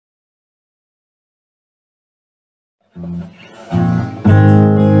Last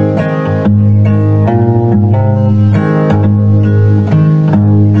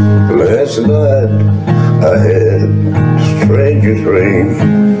night I had the strangest dream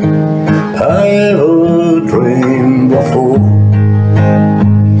I ever dreamed before.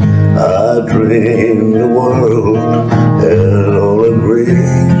 I dreamed the world had all agreed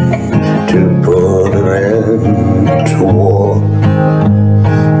to put an end to war.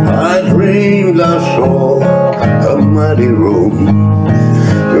 I dreamed I saw a mighty room.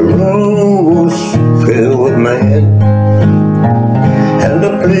 The room was filled with men, and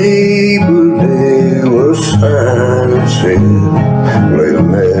the people they were signing said we'll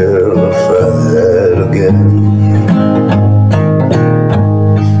never fight again.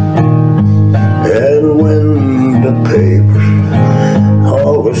 And when the papers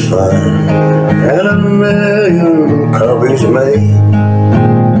all were signed and 1,000,000 copies made,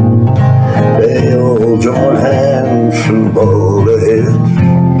 they all joined hands and bowed their heads,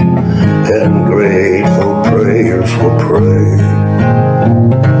 and grateful prayers were prayed.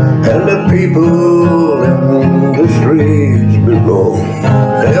 And the people in the streets below,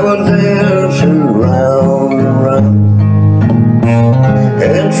 they were dancing round and round,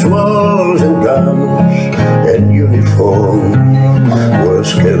 and swords and guns and uniforms were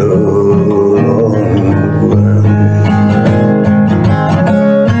scattered on the ground.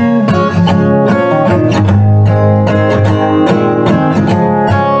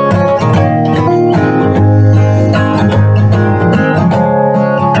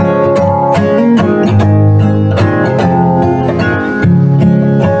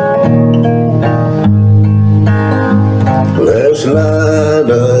 Last night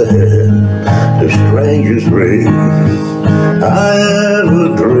I had the strangest dream I ever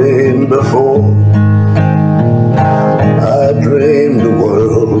dreamed before. I dreamed the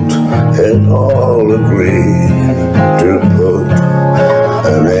world had all agreed to put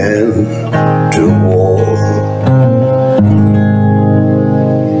an end to war.